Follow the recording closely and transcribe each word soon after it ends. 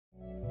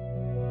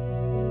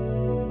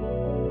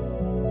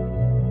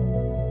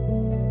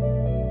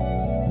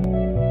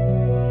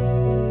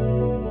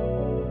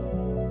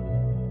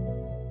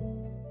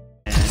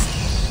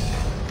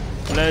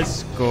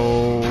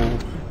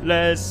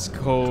Let's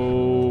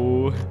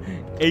go.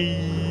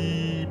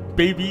 Hey,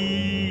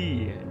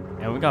 baby.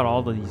 And we got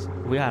all of these.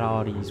 We got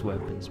all these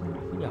weapons,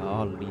 man. We got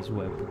all of these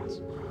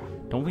weapons.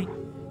 Don't we?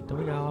 Don't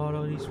we got all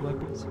of these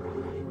weapons?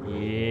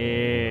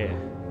 Yeah.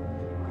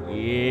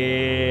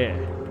 Yeah.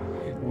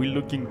 We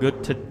looking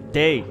good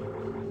today.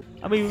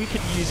 I mean, we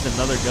could use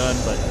another gun,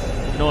 but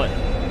you know what?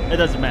 It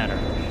doesn't matter.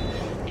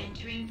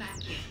 Entering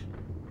vacuum.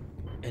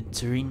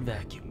 Entering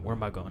vacuum. Where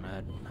am I going?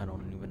 I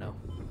don't even know.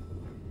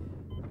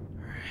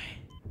 Alright.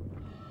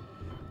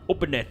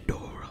 Open that door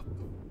up.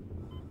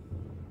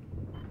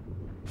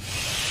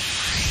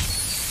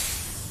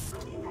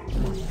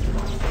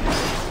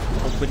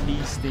 Open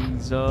these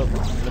things up.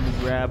 Let me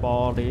grab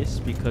all this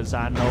because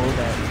I know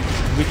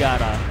that we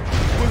got a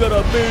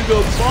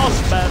mega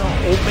boss battle.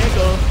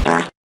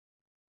 Omega.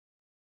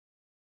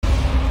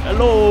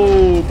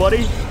 Hello,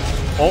 buddy.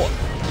 Oh,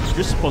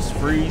 you're supposed to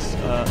freeze.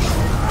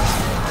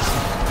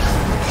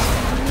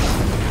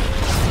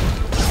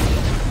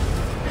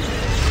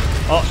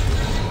 Oh.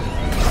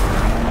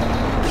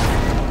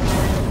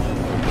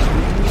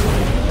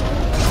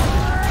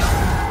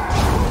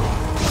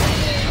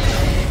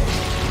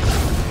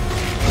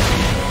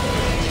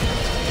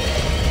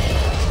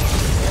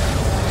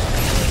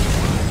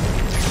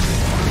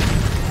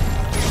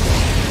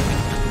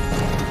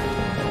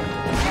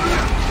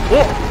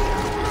 Whoa.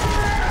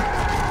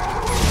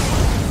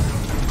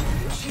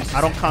 I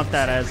don't count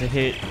that as a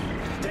hit.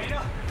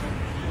 Dana,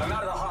 I'm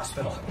out of the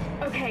hospital.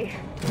 Okay,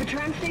 the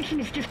tram station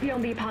is just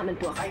beyond the apartment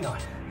block. Hang on.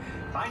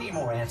 I need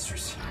more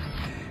answers.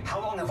 How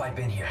long have I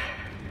been here?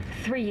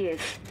 3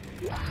 years.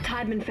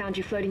 Tideman found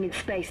you floating in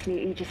space near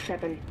Aegis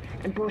 7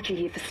 and brought you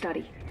here for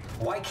study.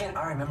 Why can't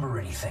I remember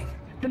anything?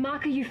 The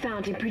marker you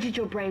found imprinted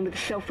your brain with a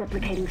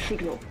self-replicating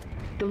signal.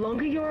 The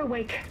longer you're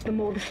awake, the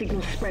more the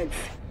signal spreads.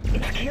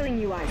 It's killing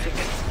you, Isaac.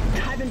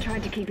 Tideman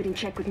tried to keep it in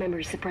check with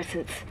memory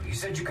suppressants. You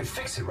said you could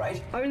fix it,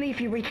 right? Only if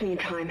you reach me in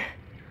time.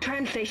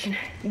 Tram station,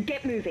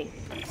 get moving.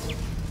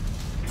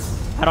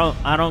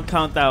 I don't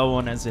count that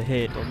one as a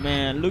hit, but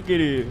man, look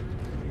at it.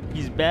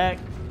 He's back.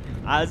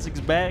 Isaac's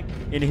back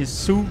in his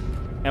suit,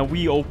 and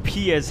we OP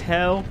as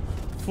hell,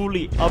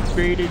 fully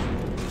upgraded.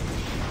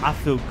 I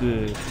feel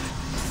good.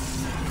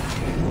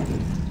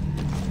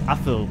 I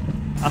feel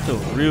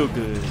real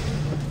good.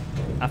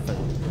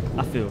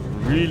 I feel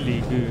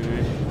really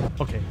good.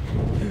 Okay.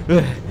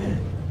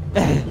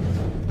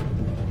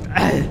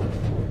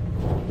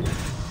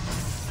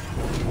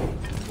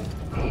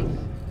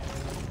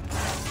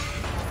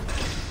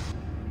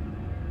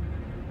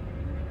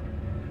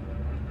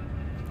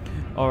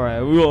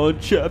 Alright, we're on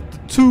chapter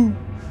 2.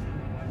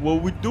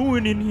 What we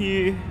doing in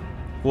here?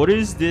 What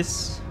is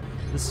this?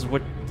 This is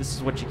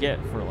what you get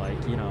for,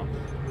 like, you know,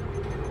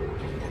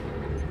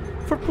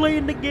 for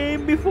playing the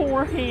game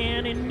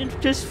beforehand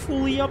and just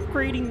fully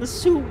upgrading the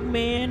suit,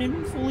 man,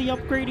 and fully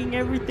upgrading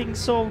everything.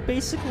 So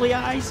basically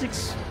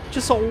Isaac's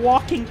just a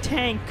walking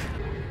tank.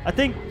 I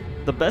think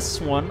the best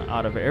one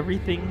out of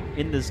everything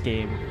in this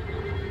game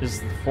is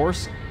the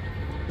force.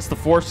 It's the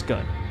force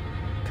gun,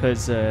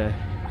 cause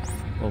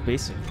well,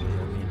 basically,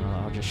 I mean,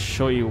 I'll just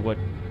show you what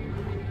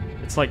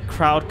it's like.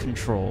 Crowd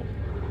control.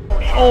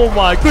 Oh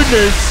my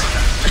goodness!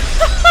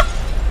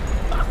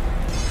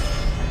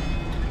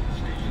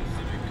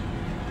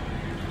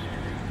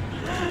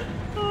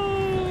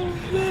 Oh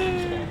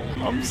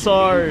man! I'm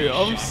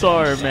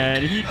sorry,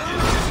 man.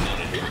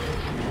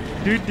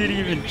 Dude didn't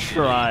even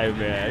try,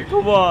 man.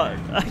 Come on,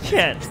 I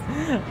can't.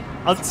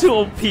 I'm too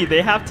OP.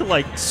 They have to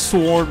like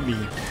swarm me.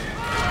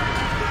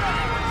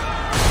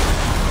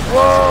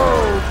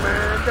 Whoa,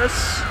 man,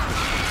 that's...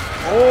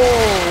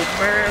 Oh,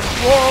 man,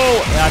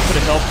 whoa! Yeah, I could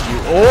have helped you.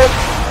 Oh!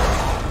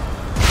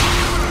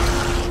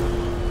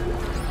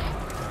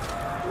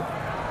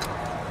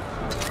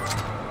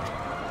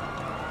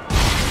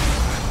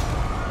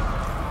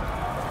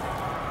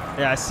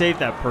 Yeah, I saved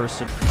that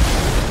person.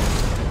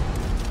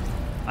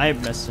 I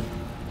ain't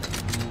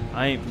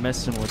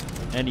messing with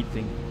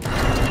anything.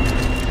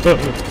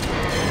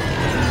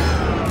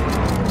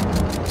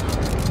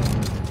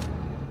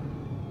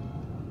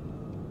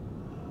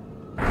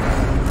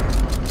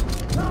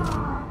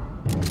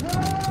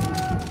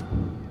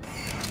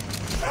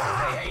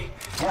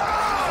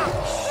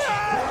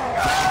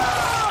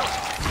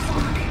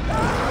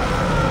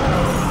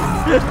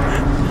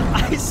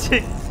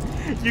 Isaac,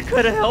 you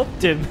could have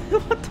helped him.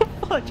 What the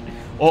fuck?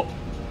 Oh,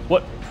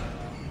 what?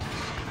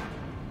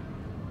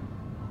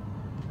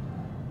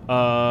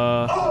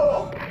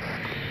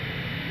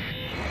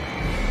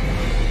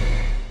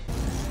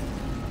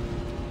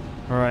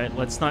 Alright,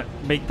 let's not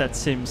make that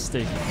same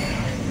mistake.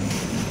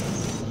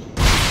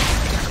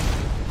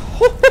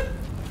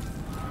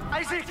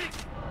 Isaac!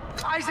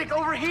 Isaac,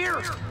 over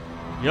here!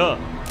 Yeah.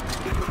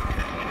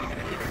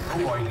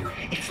 Who are you?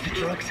 It's the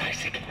drugs,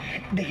 Isaac.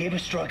 They gave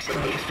us drugs to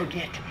make us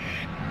forget.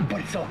 But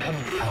it's all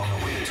coming. I don't know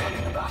what you're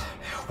talking about.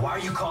 Why are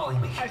you calling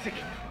me? Isaac!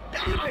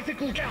 Isaac,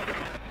 look out!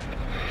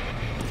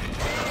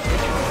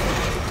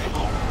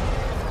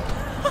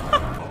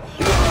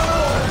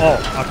 Oh,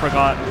 I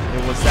forgot.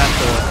 It was that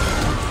door.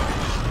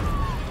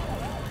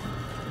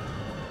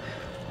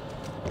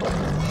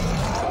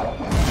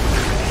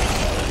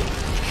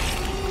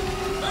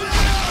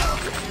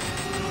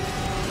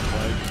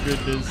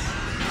 goodness.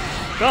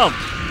 Come.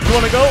 You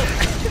wanna go?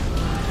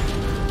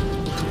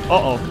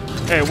 Uh-oh.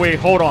 Hey, wait,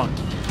 hold on.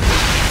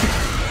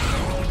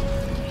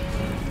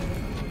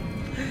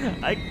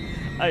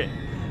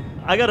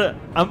 I gotta.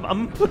 I'm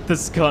gonna put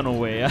this gun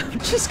away. I'm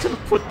just gonna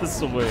put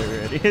this away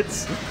already.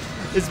 It's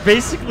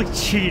basically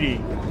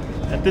cheating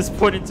at this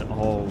point in time.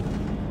 Oh,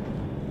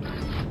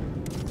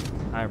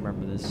 I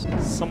remember this.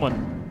 Someone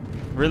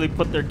really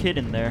put their kid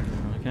in there.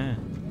 Okay.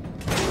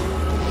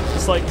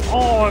 It's like,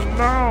 oh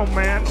no,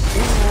 man.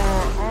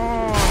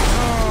 Oh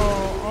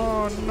no.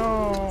 Oh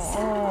no.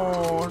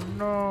 Oh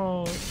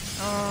no.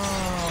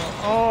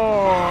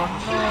 Oh.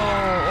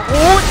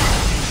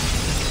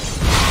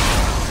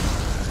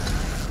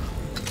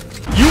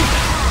 You.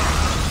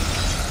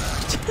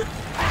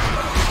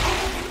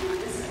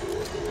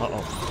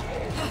 Uh-oh.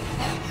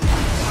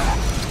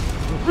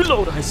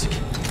 Reload, Isaac.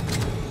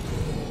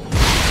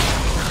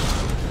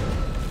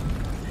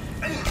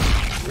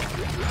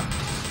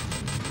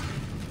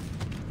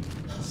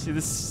 See,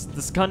 this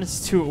gun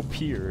is too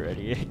OP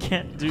already. I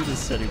can't do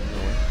this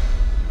anymore.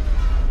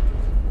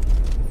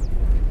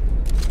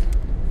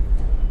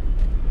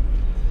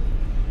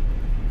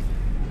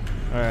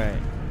 All right,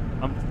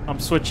 I'm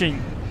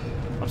switching.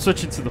 I'm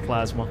switching to the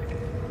plasma.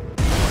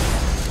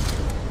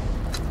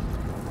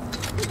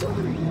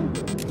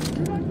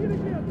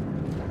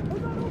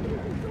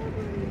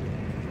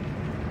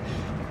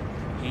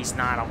 He's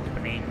not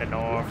opening the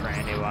door for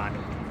anyone.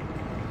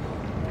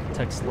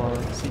 Text log.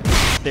 See,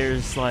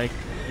 there's like,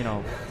 you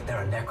know, there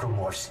are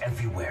necromorphs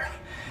everywhere.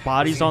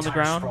 Bodies Was on the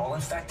ground. sprawl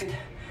infected?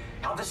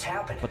 How this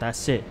happened? But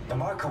that's it. The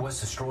marker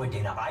was destroyed,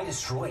 Dana. I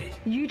destroyed it.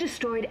 You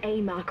destroyed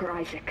a marker,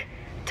 Isaac.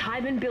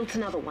 Tybin built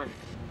another one.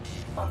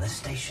 On this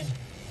station?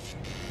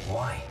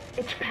 Why?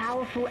 It's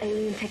powerful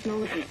alien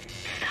technology.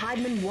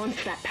 Tybin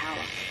wants that power.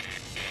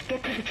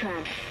 Get to the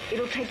tram.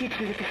 It'll take you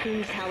to the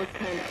Cassini Tower's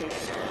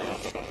premises.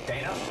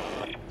 Dana?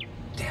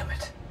 Damn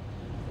it.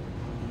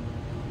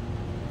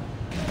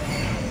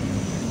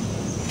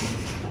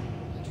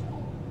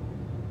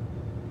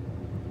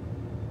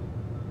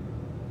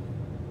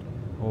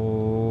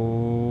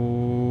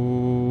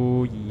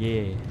 Oh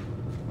yeah.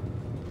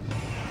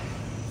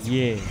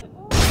 Yeah.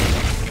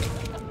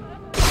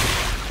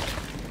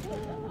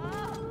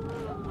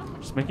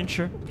 Just making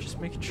sure. Just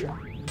making sure.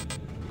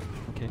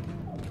 Okay.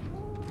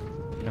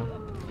 You know,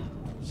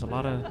 there's a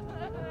lot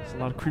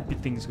of creepy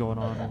things going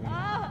on over here.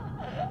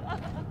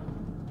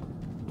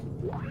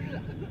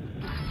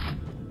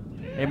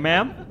 Hey,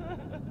 ma'am.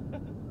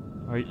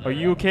 Are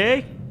you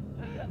okay?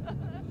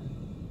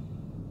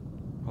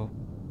 Oh,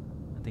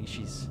 I think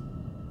she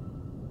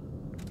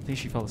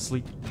fell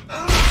asleep.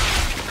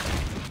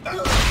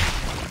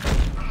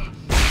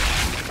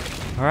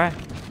 All right,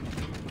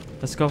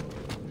 let's go.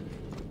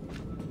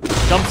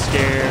 Jump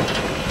scare.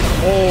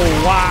 Oh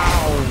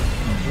wow,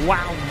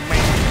 wow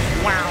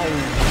man, wow.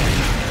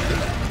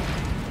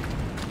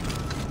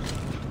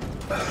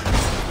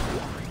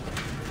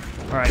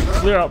 All right,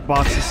 clear out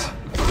boxes.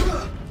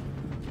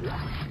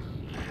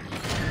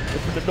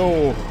 Open the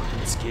door.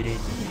 Let's get in.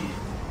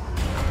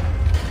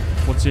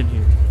 What's in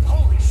here?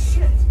 Holy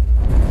shit!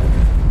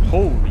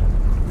 Holy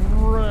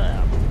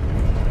crap.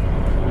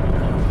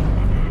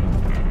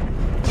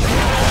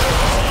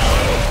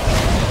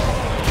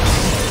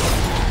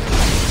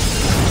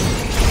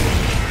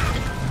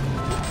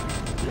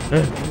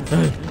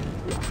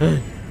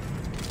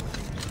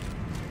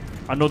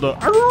 I know the.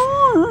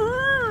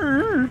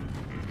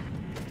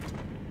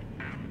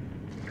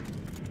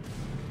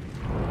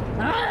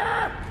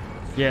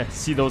 Yeah,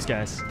 see those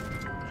guys.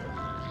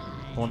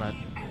 One that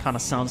kind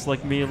of sounds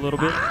like me a little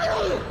bit.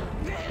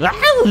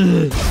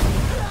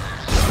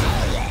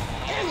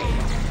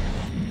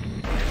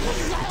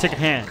 Take a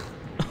hand.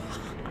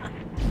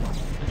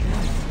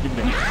 Give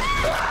me that.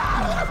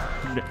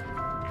 Give me that.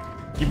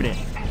 Give me that.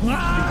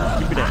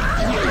 Give me that. Give me that.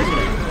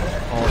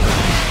 Oh.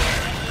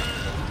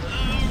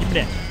 Give me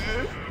that.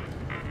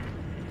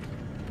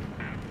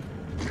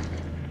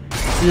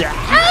 Yeah.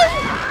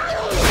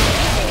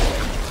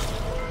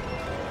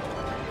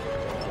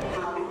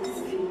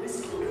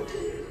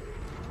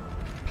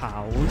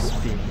 Powers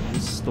being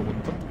restored.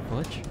 What the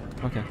fudge?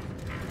 Okay.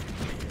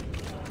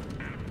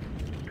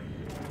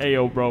 Hey,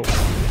 yo, bro.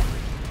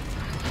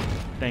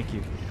 Thank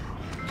you.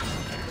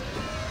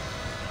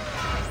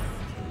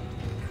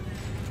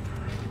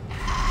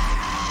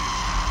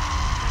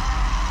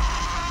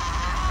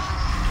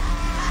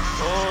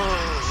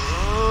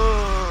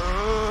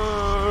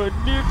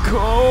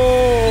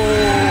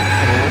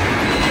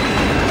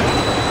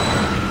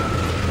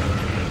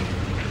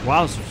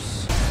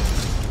 Wowzers.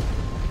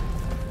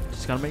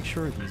 Just gotta make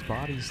sure these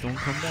bodies don't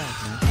come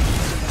back, man.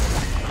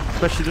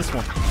 Especially this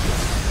one.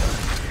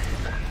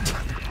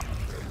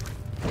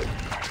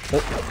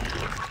 Oh.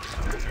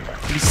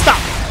 Can you stop?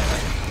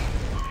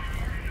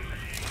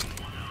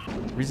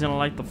 Reason I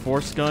like the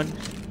Force gun?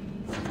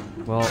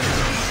 Well,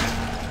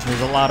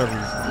 there's a lot of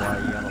reasons why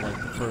you gotta like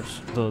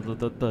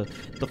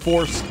the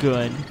Force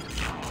gun.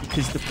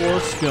 Because the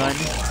Force gun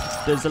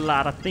does a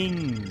lot of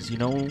things, you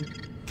know?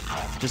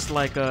 just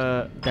like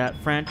that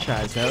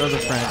franchise, that other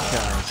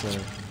franchise.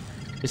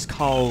 It's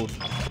called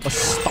a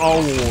Star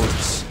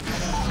Wars.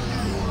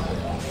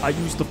 I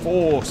use the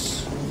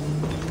Force.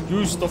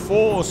 Use the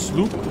Force,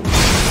 Luke.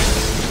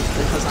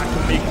 Because I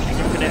can make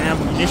infinite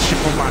ammunition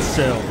for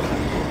myself.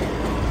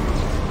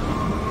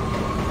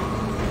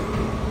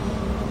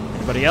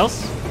 Anybody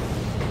else?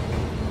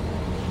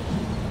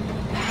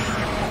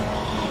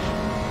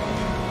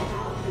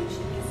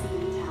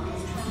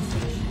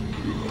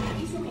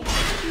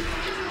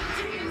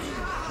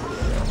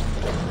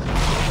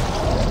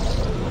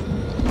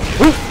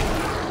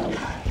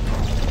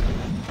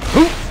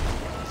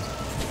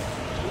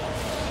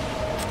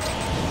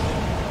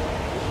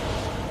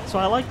 So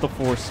I like the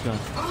Force gun.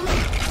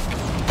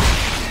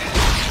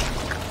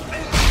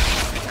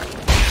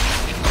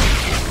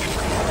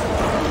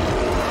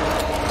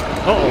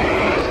 Uh-oh.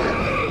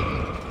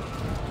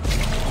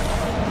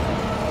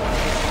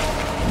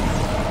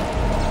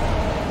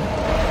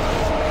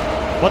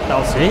 What, that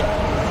was it?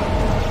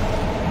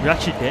 You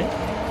actually did?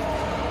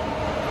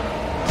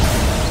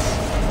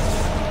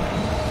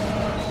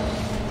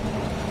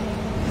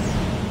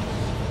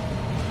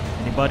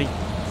 Anybody?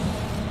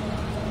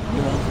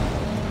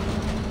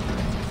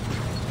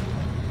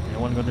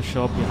 Anyone gonna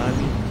show up behind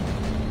me?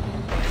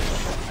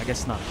 I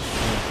guess not.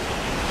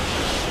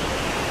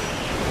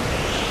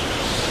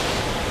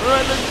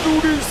 Alright, let's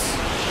do this!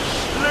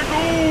 Let's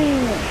go!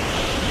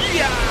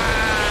 Yeah!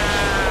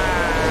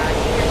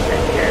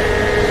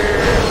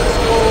 Let's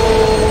go!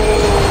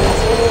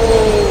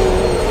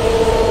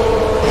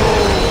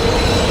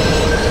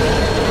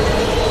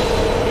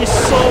 It's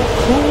so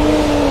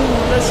cool!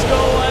 Let's go,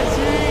 Isaac!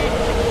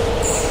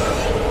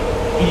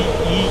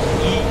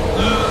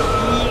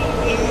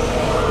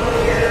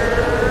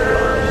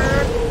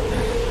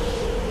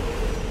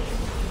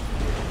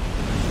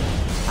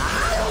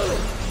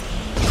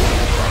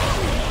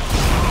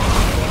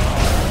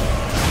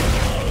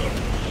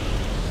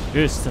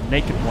 Here's the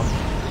naked one.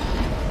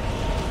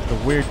 The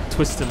weird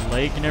twisted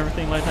leg and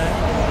everything like that.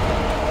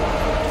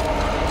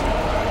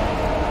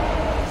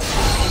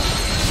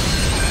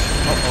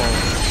 Uh-oh.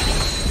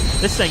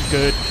 This ain't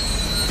good.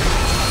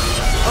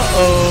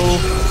 Uh-oh.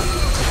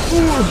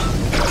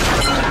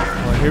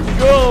 Alright, here we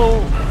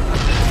go.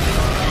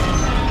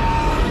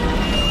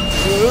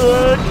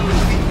 Good.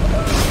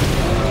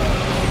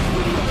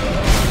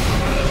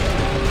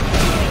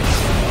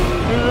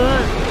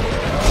 Good.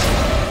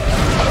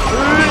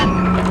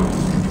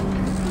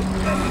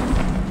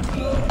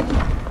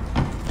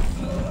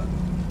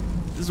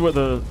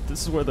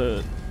 This is where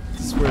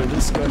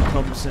this gun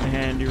comes in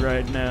handy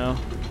right now.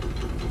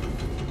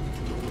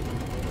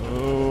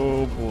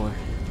 Oh boy.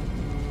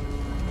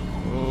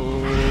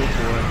 Oh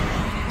boy.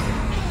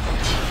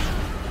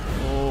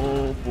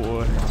 Oh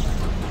boy.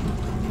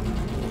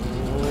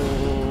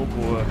 Oh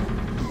boy.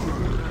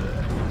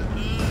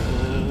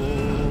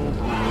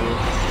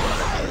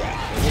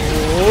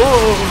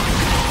 Oh.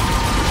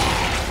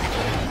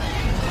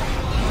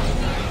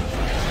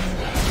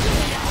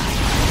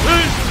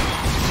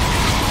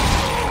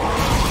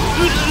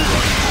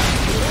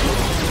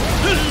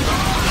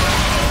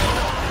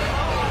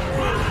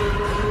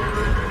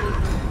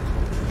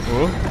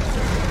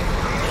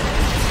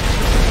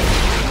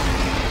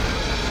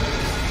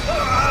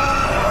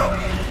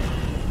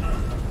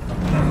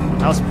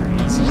 That was pretty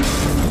easy.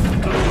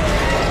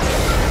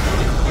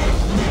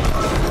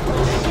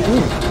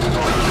 Ooh.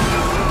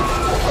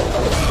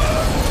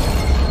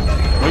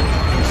 Wait.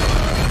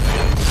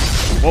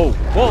 Whoa,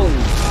 whoa!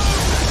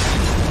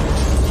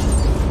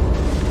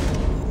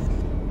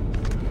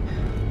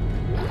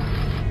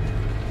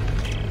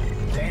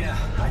 Dana,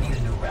 I need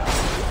a new route.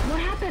 What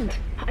happened?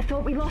 I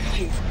thought we lost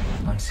you.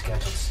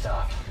 Unscheduled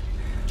stop.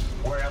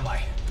 Where am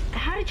I?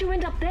 How did you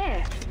end up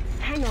there?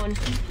 Hang on.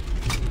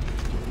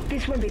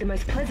 This won't be the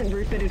most pleasant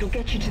route, but it'll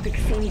get you to the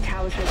Cassini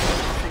Towers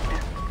residential sector.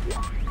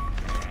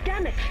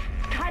 Damn it!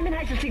 Timon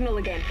has the signal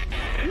again.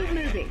 Keep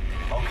moving.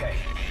 Okay.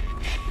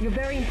 You're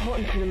very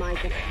important to them,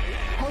 Isaac.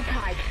 Hold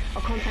tight.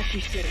 I'll contact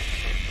you soon.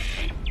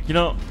 You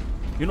know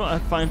what I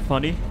find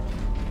funny?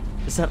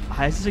 Is that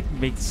Isaac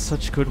makes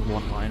such good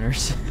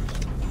one-liners.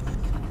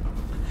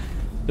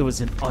 It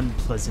was an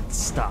unpleasant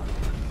stop.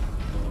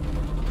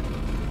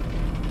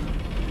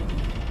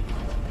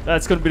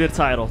 That's gonna be the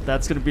title.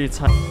 That's gonna be the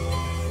title.